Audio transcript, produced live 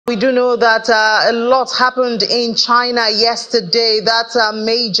We do know that a lot happened in China yesterday. That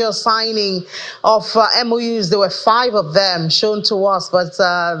major signing of MOUs, there were 5 of them shown to us, but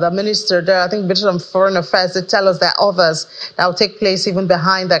the minister there, I think Minister of Foreign Affairs, did tell us there are others that will take place even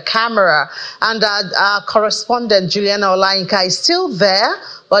behind the camera. And our correspondent, Juliana Olainka, is still there.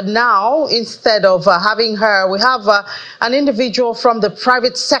 But now, instead of having her, we have an individual from the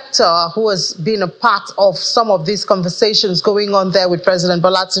private sector who has been a part of some of these conversations going on there with President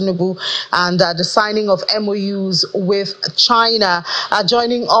Bola Tinubu and the signing of MOUs with China.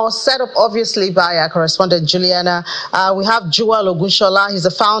 Joining us, set up obviously by our correspondent Juliana, we have Joel Ogunshola. He's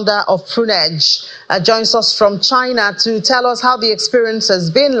the founder of Prunedge. Joins us from China to tell us how the experience has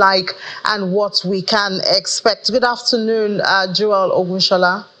been like and what we can expect. Good afternoon, Joel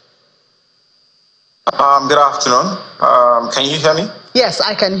Ogunshola. Good afternoon. Can you hear me? Yes,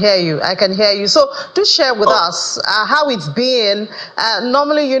 I can hear you. I can hear you. So do share with us how it's been.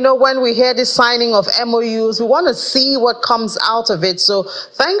 Normally, you know, when we hear this signing of MOUs, we want to see what comes out of it. So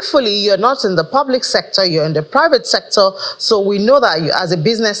thankfully, you're not in the public sector, you're in the private sector. So we know that you, as a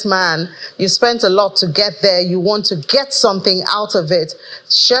businessman, you spent a lot to get there. You want to get something out of it.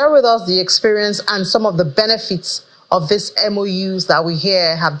 Share with us the experience and some of the benefits of these MOUs that we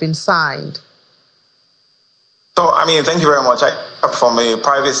hear have been signed. So, I mean, thank you very much. From a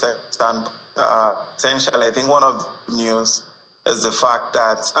private sector standpoint, essentially, I think one of the news is the fact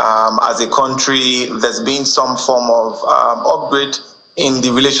that as a country, there's been some form of upgrade in the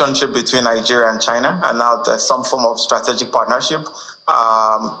relationship between Nigeria and China, and now there's some form of strategic partnership,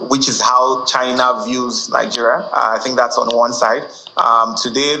 which is how China views Nigeria. I think that's on one side.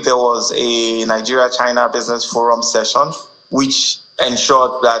 Today, there was a Nigeria-China Business Forum session, which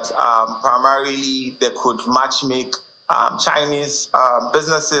ensured that primarily they could matchmake Chinese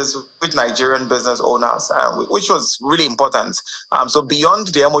businesses with Nigerian business owners, which was really important. So beyond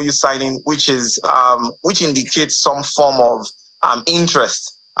the MOU signing, which indicates some form of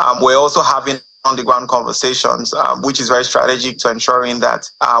interest, we're also having on-the-ground conversations, which is very strategic to ensuring that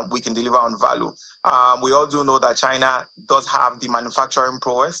we can deliver on value. We all do know that China does have the manufacturing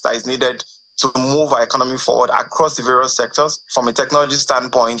prowess that is needed to move our economy forward across the various sectors. From a technology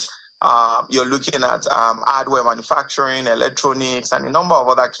standpoint, you're looking at hardware manufacturing, electronics, and a number of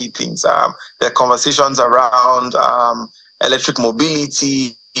other key things. There are conversations around electric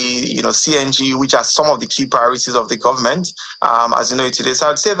mobility, CNG, which are some of the key priorities of the government, as you know it today.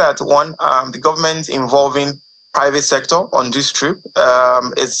 So I'd say that one, the government involving private sector on this trip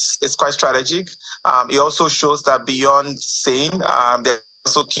is quite strategic. It also shows that beyond saying, they're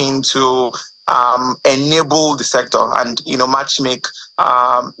also keen to enable the sector and matchmake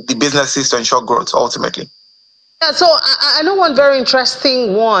the businesses to ensure growth ultimately. Yeah, so I know one very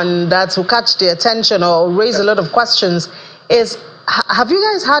interesting one that will catch the attention or raise a lot of questions is, have you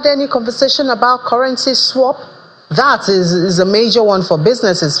guys had any conversation about currency swap? That is a major one for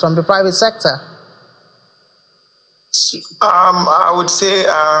businesses from the private sector. I would say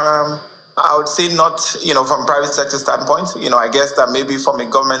not, from private sector standpoint. I guess that maybe from a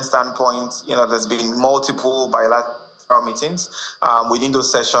government standpoint, there's been multiple bilateral meetings. Within those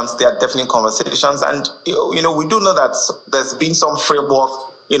sessions, there are definitely conversations. And, we do know that there's been some framework,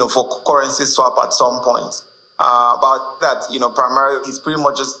 for currency swap at some point. But that, primarily it's pretty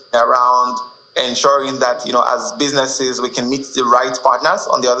much just around ensuring that, as businesses, we can meet the right partners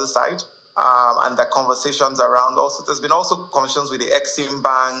on the other side. And the conversations around also, there's been also conversations with the Exim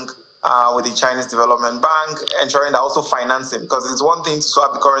Bank, with the Chinese Development Bank, ensuring that also financing, because it's one thing to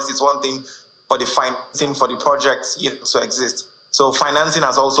swap the currency, it's one thing for the financing for the projects to exist. So financing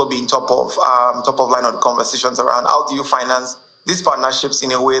has also been top of line of the conversations around how do you finance these partnerships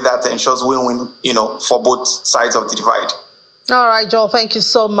in a way that ensures win-win, for both sides of the divide. All right, Joel, thank you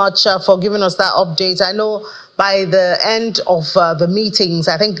so much for giving us that update. I know by the end of the meetings,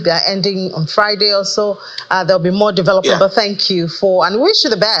 I think they're ending on Friday or so, there'll be more development, but thank you and wish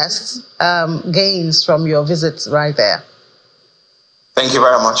you the best gains from your visits right there. Thank you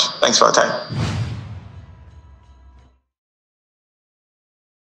very much. Thanks for your time.